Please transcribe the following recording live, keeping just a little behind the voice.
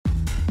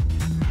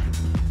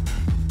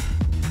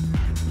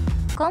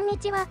こんに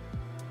ちは。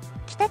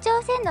北朝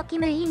鮮の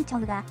金委員長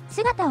が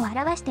姿を現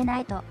してな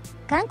いと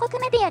韓国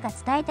メディアが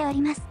伝えてお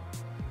ります。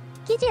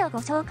記事を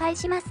ご紹介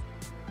します。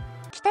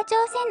北朝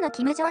鮮の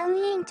金正恩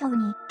委員長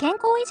に健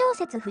康異常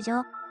説浮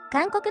上。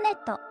韓国ネッ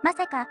ト、ま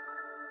さか。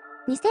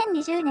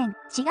2020年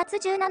4月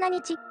17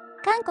日、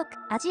韓国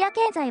アジア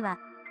経済は、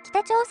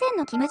北朝鮮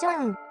の金正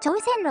恩朝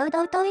鮮労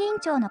働党委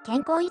員長の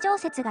健康異常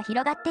説が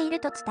広がってい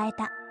ると伝え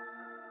た。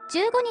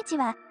15日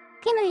は、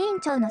金委員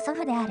長の祖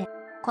父である、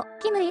故・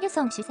金日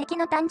成主席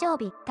の誕生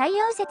日、太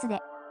陽節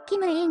で、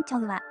金委員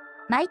長は、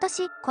毎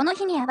年この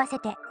日に合わせ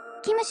て、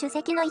金主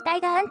席の遺体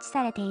が安置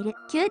されている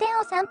宮殿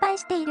を参拝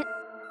している。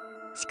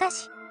しか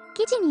し、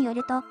記事によ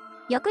ると、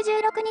翌16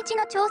日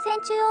の朝鮮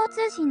中央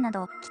通信な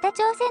ど北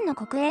朝鮮の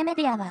国営メ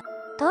ディアは、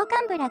党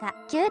幹部らが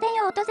宮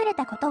殿を訪れ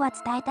たことは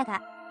伝えた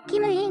が、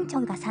金委員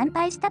長が参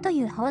拝したと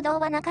いう報道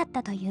はなかっ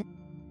たという。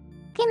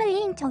金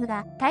委員長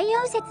が太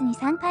陽節に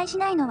参拝し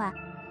ないのは、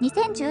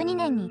2012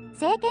年に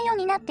政権を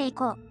担って以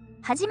降、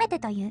初めて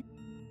という。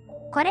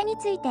これに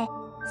ついて、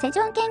セジ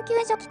ョン研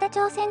究所北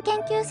朝鮮研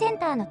究セン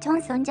ターのチョ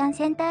ン・ソンジャン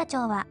センター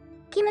長は、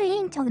金委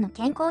員長の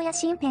健康や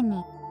身辺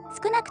に、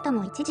少なくと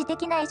も一時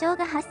的な異常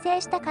が発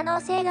生した可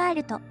能性があ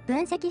ると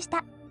分析し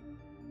た。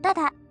た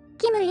だ、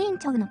金委員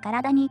長の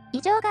体に異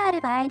常がある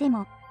場合で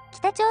も、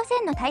北朝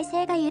鮮の体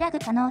制が揺らぐ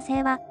可能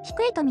性は低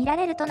いと見ら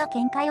れるとの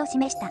見解を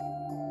示した。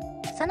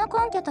その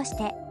根拠とし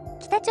て、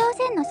北朝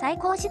鮮の最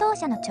高指導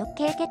者の直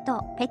系血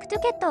統、北斗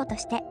血統と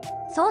して、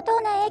相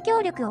当な影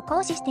響力を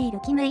行使してい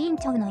る金委員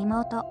長の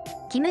妹、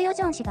金与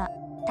正氏が、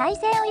体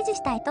制を維持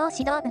したい党指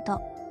導部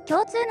と、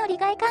共通の利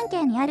害関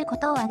係にあるこ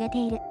とを挙げて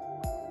いる。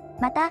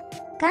また、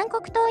韓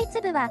国統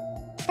一部は、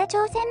北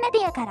朝鮮メ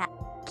ディアから、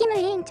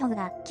金委員長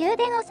が宮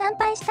殿を参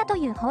拝したと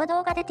いう報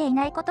道が出てい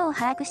ないことを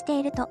把握して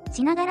いると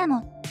しながら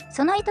も、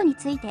その意図に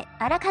ついて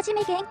あらかじ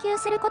め言及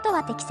すること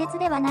は適切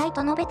ではない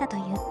と述べたとい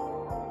う。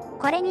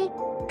これに、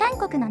韓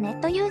国のネッ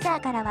トユーザ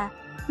ーからは、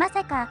ま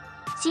さか、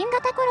新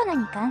型コロナ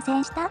に感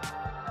染した？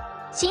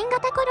新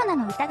型コロナ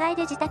の疑い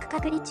で自宅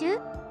隔離中？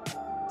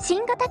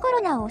新型コ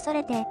ロナを恐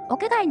れて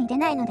屋外に出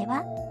ないので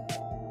は？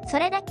そ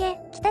れだけ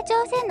北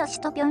朝鮮の首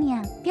都平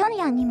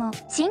壌にも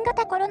新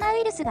型コロナウ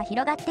イルスが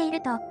広がってい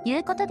るとい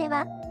うことで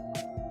は？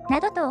な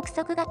どと憶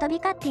測が飛び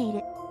交ってい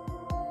る。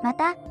ま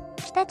た、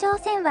北朝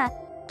鮮は、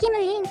金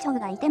委員長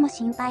がいても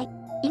心配、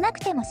いなく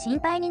ても心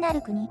配にな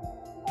る国。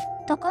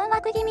と困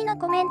惑気味の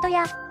コメント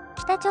や、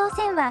北朝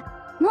鮮は、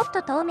もっ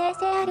と透明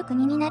性ある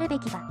国になるべ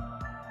きだ。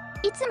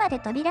いつまで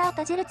扉を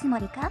閉じるつも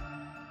りか？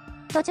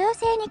と情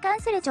勢に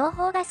関する情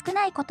報が少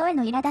ないことへ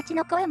の苛立ち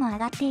の声も上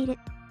がっている。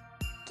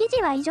記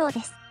事は以上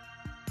です。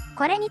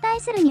これに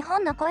対する日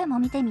本の声も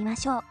見てみま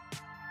しょう。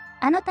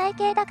あの体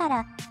型だか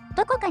ら、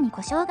どこかに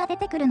故障が出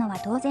てくるのは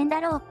当然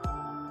だろ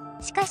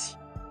う。しかし、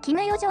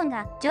金与正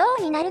が女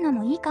王になるの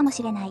もいいかも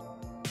しれない。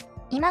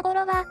今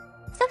頃は、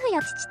祖父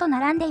や父と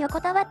並んで横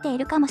たわってい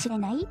るかもしれ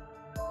ない。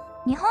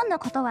日本の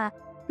ことは、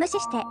無視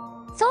して、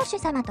宗主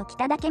様と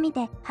北だけ見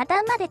て破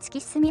綻まで突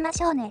き進みま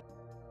しょうね。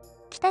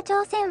北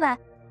朝鮮は、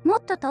も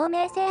っと透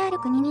明性ある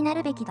国にな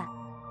るべきだ。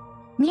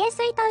見え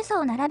すいた嘘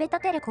を並べ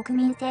立てる国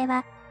民性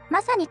は、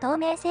まさに透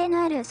明性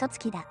のある嘘つ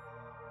きだ。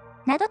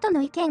などと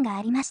の意見が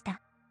ありました。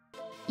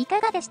い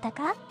かがでした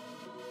か？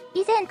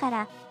以前か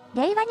ら、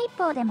令和日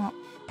報でも、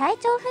体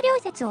調不良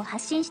説を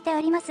発信してお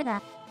ります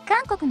が、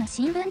韓国の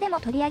新聞でも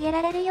取り上げ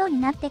られるよう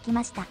になってき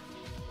ました。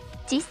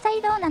実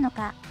際どうなの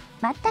か、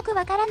全く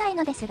わからない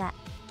のですが、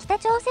北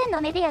朝鮮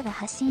のメディアが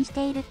発信し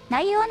ている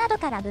内容など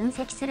から分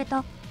析する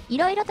と、い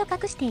ろいろと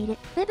隠している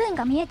部分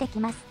が見えてき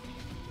ます。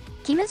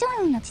金正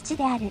恩の父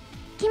である、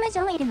金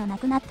正日の亡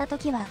くなった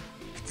時は、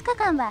2日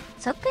間は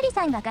そっくり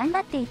さんが頑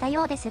張っていた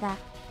ようですが、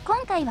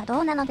今回は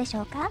どうなのでし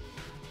ょうか？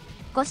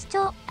ご視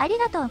聴あり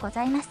がとうご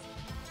ざいます。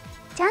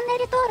チャンネ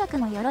ル登録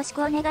もよろし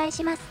くお願い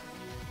します。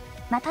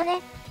また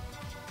ね。